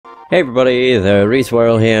Hey everybody, the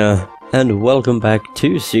Reeswirl here, and welcome back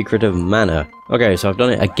to Secretive Mana. Okay, so I've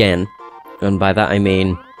done it again, and by that I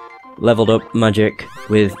mean leveled up magic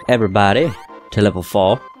with everybody to level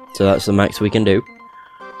 4, so that's the max we can do,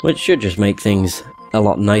 which should just make things a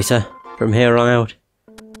lot nicer from here on out.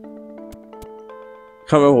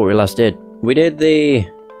 Can't remember what we last did. We did the...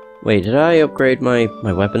 Wait, did I upgrade my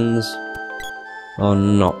weapons? Or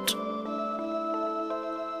not?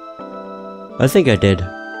 I think I did.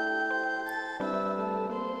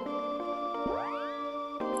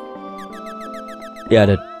 Yeah, I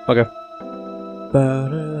did. Okay.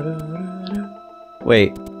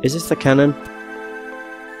 Wait, is this the cannon?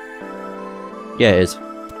 Yeah, it is.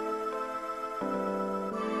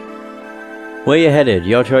 Where you headed?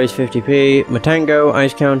 Your choice 50p, Matango,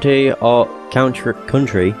 Ice County, or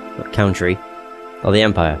Country, or the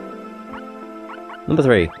Empire. Number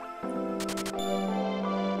 3.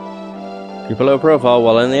 Keep a low profile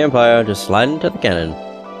while in the Empire, just slide into the cannon.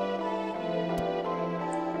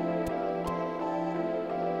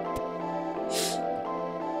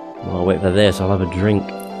 I'll wait for this, I'll have a drink.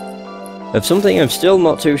 Of something I'm still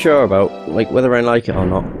not too sure about, like whether I like it or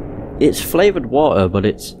not. It's flavoured water, but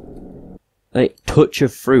it's like touch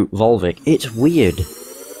of fruit, Volvic. It's weird.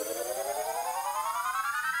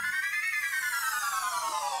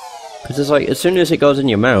 Because it's like, as soon as it goes in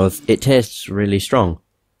your mouth, it tastes really strong.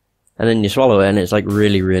 And then you swallow it and it's like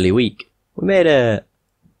really, really weak. We made a...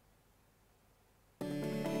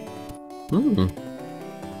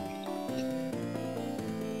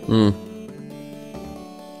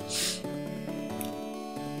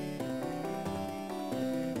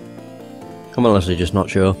 I'm honestly just not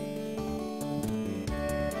sure.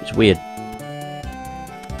 It's weird.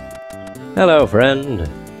 Hello, friend.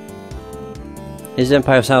 This is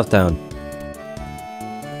Empire Southtown.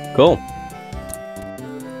 Cool.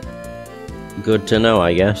 Good to know,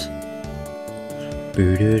 I guess.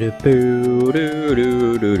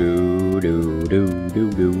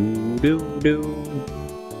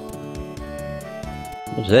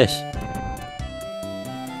 What's this?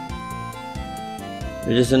 Is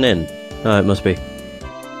this an inn? Oh, it must be.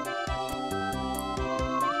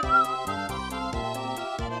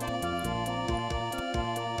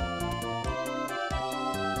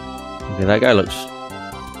 Okay, that guy looks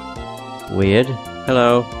weird.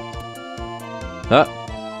 Hello. Ah.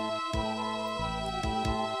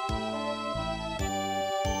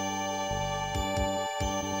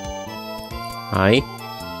 Hi.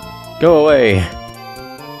 Go away.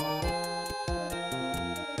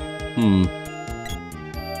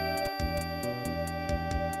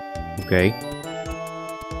 Okay.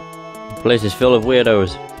 The place is full of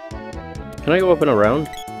weirdos. Can I go up and around?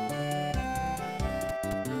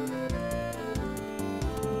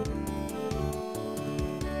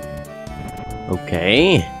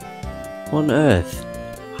 Okay. What on earth?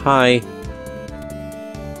 Hi.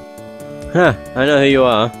 Huh, I know who you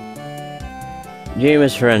are.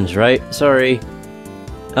 Jameis friends, right? Sorry.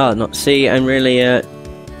 Oh, not see, I'm really a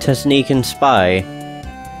sneak spy.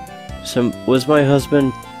 So was my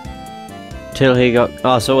husband till he got...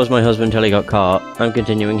 Oh, so was my husband till he got caught. I'm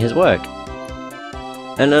continuing his work.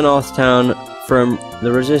 In a north town from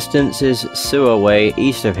the Resistance's sewer way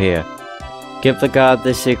east of here. Give the guard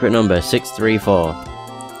this secret number, 634.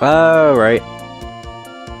 Oh, right.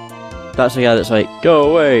 That's the guy that's like,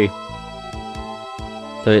 go away.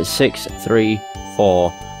 So it's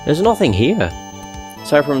 634. There's nothing here.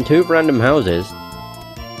 Aside from 2 random houses.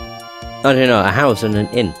 I don't know, a house and an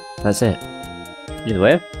inn. That's it. Either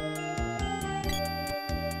way.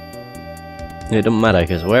 It doesn't matter,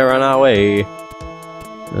 because we're on our way.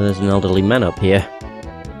 There's an elderly man up here.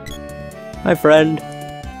 Hi, friend.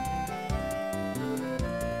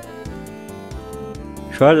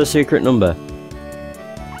 Try the secret number.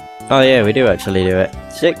 Oh yeah, we do actually do it.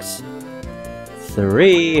 6,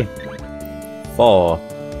 3, 4.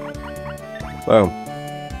 Boom.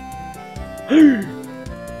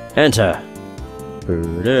 Enter.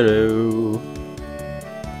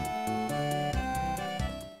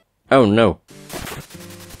 Oh no.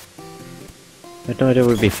 I had no idea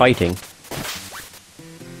we'd be fighting.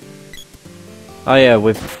 Oh yeah,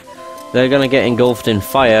 they're gonna get engulfed in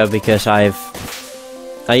fire because I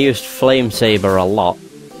used Flame Saber a lot.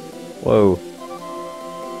 Whoa.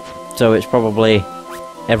 So it's probably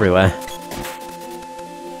everywhere.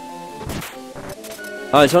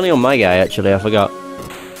 Oh, it's only on my guy actually, I forgot.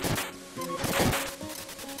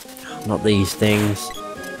 Not these things.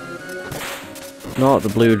 Not the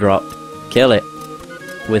blue drop. Kill it.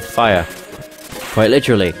 With fire. Quite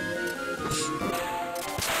literally.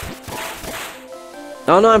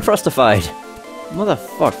 Oh no, I'm frostified.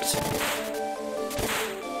 Motherfucked.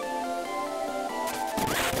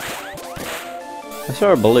 I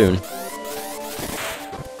saw a balloon.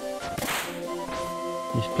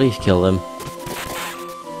 Just please kill them.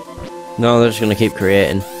 No, they're just gonna keep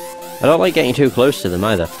creating. I don't like getting too close to them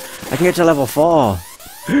either. I can get to level 4!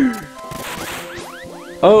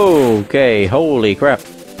 Okay, holy crap.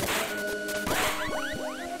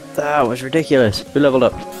 That was ridiculous. Who leveled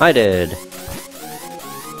up? I did.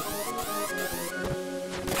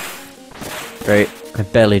 Great. I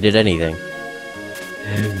barely did anything.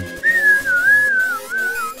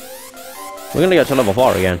 We're gonna get to level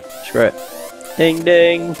 4 again. Screw it. Ding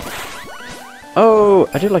ding! Oh,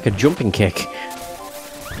 I did like a jumping kick.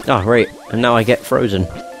 Oh, right. And now I get frozen.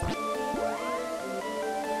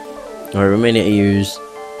 Alright, we may need to use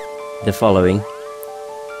the following.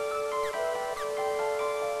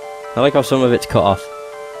 I like how some of it's cut off.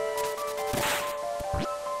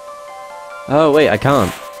 Oh, wait, I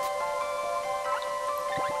can't.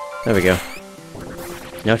 There we go.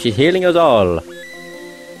 Now she's healing us all.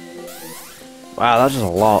 Wow, that's just a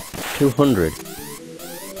lot. 200.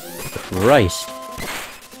 Christ.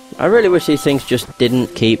 I really wish these things just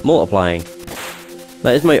didn't keep multiplying.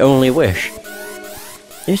 That is my only wish.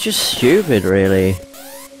 It's just stupid, really.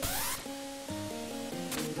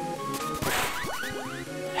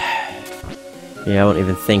 Yeah, I wasn't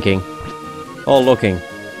even thinking. Or looking.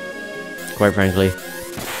 Quite frankly.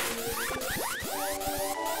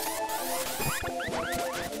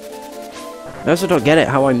 I also don't get it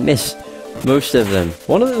how I miss most of them.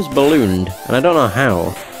 One of them's ballooned, and I don't know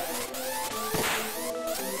how.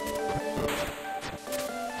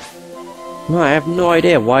 No, I have no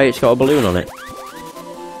idea why it's got a balloon on it.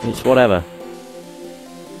 It's whatever.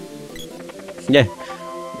 Yeah,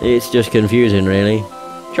 it's just confusing, really.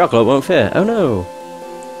 Chocolate won't fit. Oh no!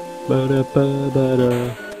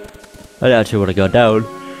 I actually want to go down.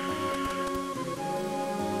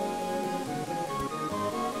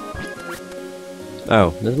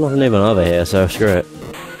 Oh, there's nothing even over here, so screw it.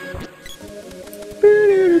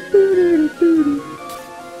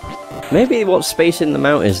 Maybe what's spacing them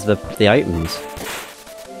out is the items.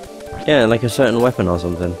 Yeah, like a certain weapon or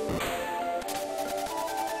something.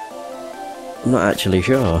 I'm not actually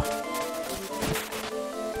sure.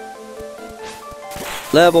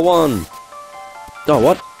 Level 1! Oh,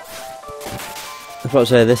 what? I was about to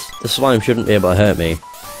say, the slime shouldn't be able to hurt me.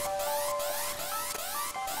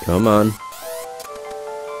 Come on.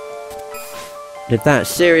 Did that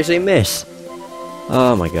seriously miss?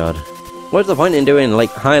 Oh my god. What's the point in doing, like,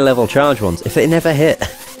 high-level charge ones if they never hit?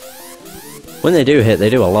 When they do hit, they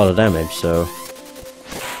do a lot of damage, so...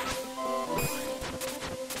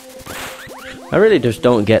 I really just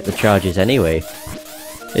don't get the charges anyway.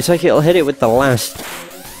 It's like it'll hit it with the last...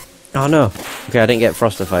 Oh no. Okay, I didn't get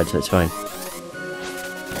frostified, so it's fine.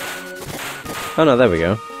 Oh no, there we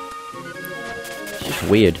go. It's just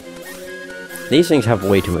weird. These things have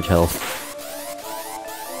way too much health.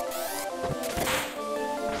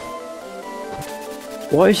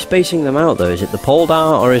 What is spacing them out though? Is it the pole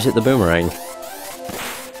dart or is it the boomerang?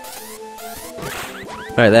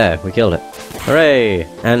 Right there, we killed it. Hooray!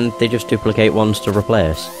 And they just duplicate ones to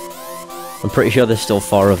replace. I'm pretty sure there's still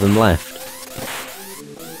 4 of them left.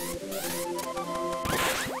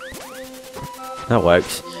 That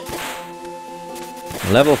works.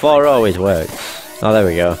 Level 4 always works. Oh, there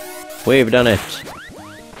we go. We've done it.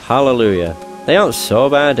 Hallelujah. They aren't so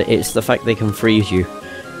bad, it's the fact they can freeze you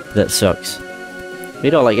that sucks. You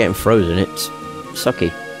don't like getting frozen, it's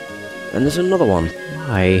sucky. And there's another one.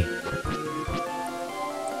 Why?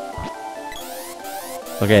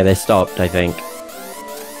 Okay, they stopped, I think.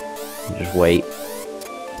 Just wait.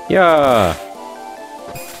 Yeah!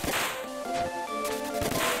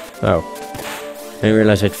 Oh. I didn't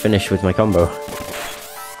realise I'd finished with my combo.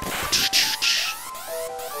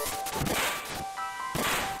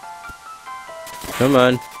 Come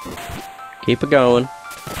on. Keep it going.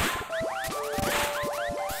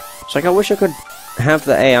 It's like I wish I could have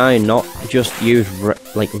the AI not just use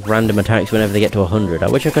like random attacks whenever they get to 100. I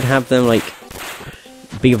wish I could have them like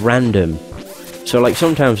be random. So like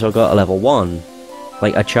sometimes I've got a level 1,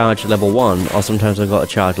 like a charged level 1, or sometimes I've got a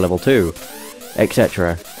charged level 2,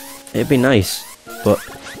 etc. It'd be nice, but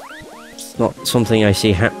it's not something I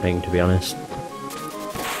see happening, to be honest.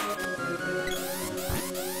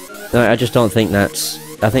 I just don't think that's...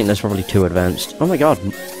 I think that's probably too advanced. Oh my god,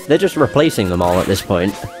 they're just replacing them all at this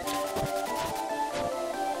point.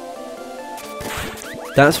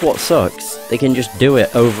 That's what sucks. They can just do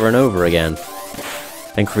it over and over again.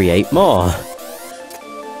 And create more.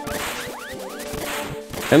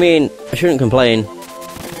 I mean, I shouldn't complain.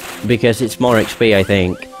 Because it's more XP, I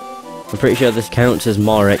think. I'm pretty sure this counts as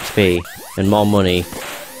more XP. And more money.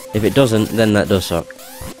 If it doesn't, then that does suck.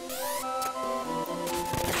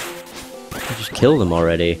 kill them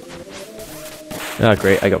already. Oh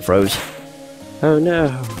great, I got froze. Oh no.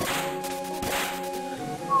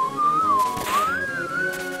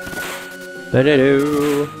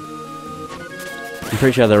 Ba-da-doo. I'm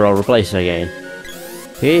pretty sure they're all replaced again.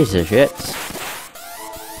 Piece of shit.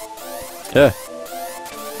 Ugh.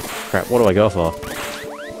 Crap, what do I go for?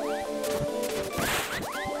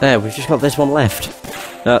 There, we've just got this one left.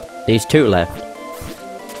 Oh, these two left.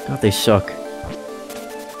 God, they suck.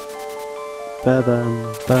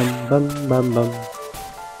 Ba-bum, bum, bum, bum, bum.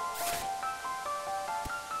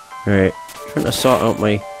 Alright, trying to sort out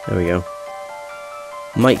my... There we go.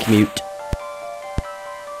 Mic mute.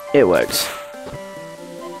 It works.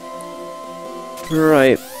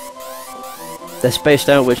 Right. They're spaced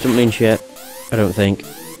out, which doesn't mean shit. I don't think.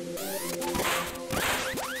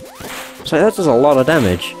 So that does a lot of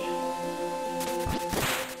damage.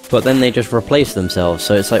 But then they just replace themselves,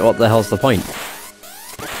 so it's like, what the hell's the point?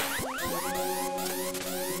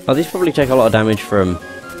 Oh, these probably take a lot of damage from...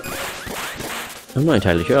 I'm not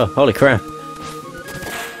entirely sure. Holy crap.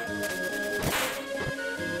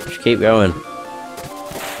 Just keep going.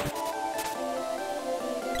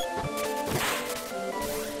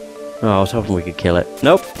 Oh, I was hoping we could kill it.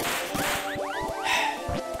 Nope.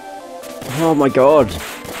 Oh my god.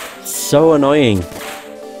 So annoying.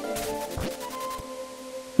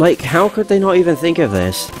 Like, how could they not even think of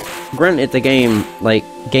this? Granted, the game, like,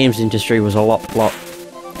 games industry was a lot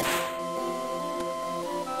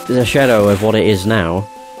there's a shadow of what it is now.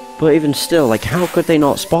 But even still, like, how could they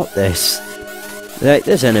not spot this? Like,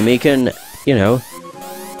 this enemy can, you know,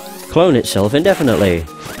 clone itself indefinitely.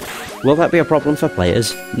 Will that be a problem for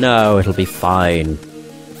players? No, it'll be fine.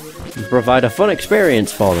 Provide a fun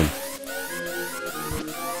experience for them.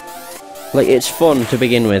 Like, it's fun to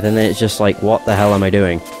begin with, and then it's just like, what the hell am I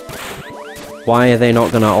doing? Why are they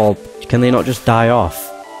not gonna all... Can they not just die off?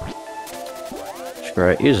 Screw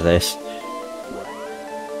it, use this.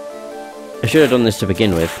 I should have done this to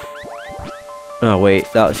begin with. Oh wait,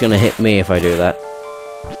 that's gonna hit me if I do that.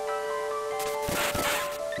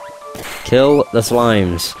 Kill the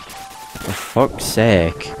slimes. For fuck's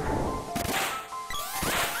sake.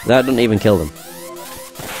 That doesn't even kill them.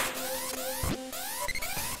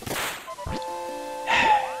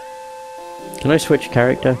 Can I switch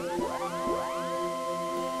character?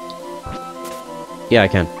 Yeah, I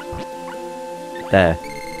can. There.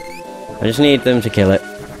 I just need them to kill it.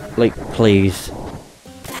 Like, please.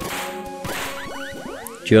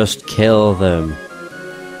 Just kill them.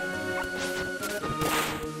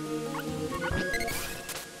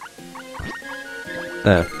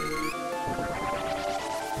 There.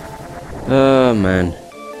 Oh man.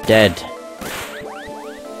 Dead.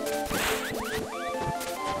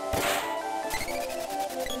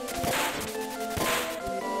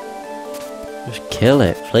 Just kill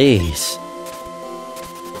it, please.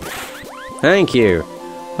 Thank you.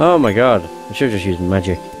 Oh my god. I should have just used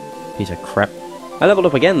magic. Piece of crap. I leveled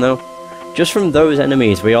up again though. Just from those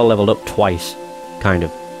enemies, we all leveled up twice. Kind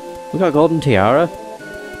of. We got a golden tiara.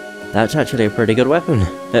 That's actually a pretty good weapon.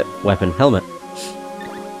 Helmet.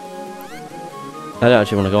 I don't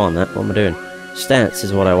actually want to go on that. What am I doing? Stats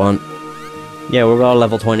is what I want. Yeah, we're all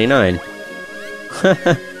level 29.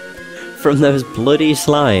 From those bloody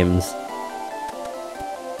slimes.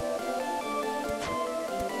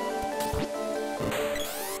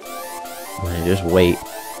 Just wait.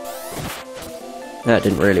 That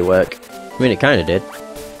didn't really work. I mean, it kinda did.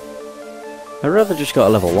 I'd rather just got a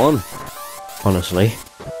level 1. Honestly.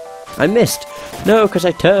 I missed! No, because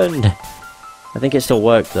I turned! I think it still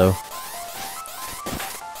worked, though.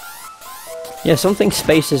 Yeah, something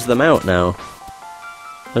spaces them out now.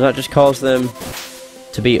 Does that just cause them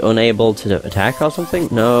to be unable to attack or something?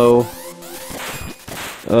 No.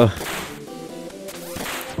 Ugh.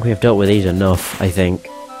 We have dealt with these enough, I think,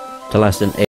 to last an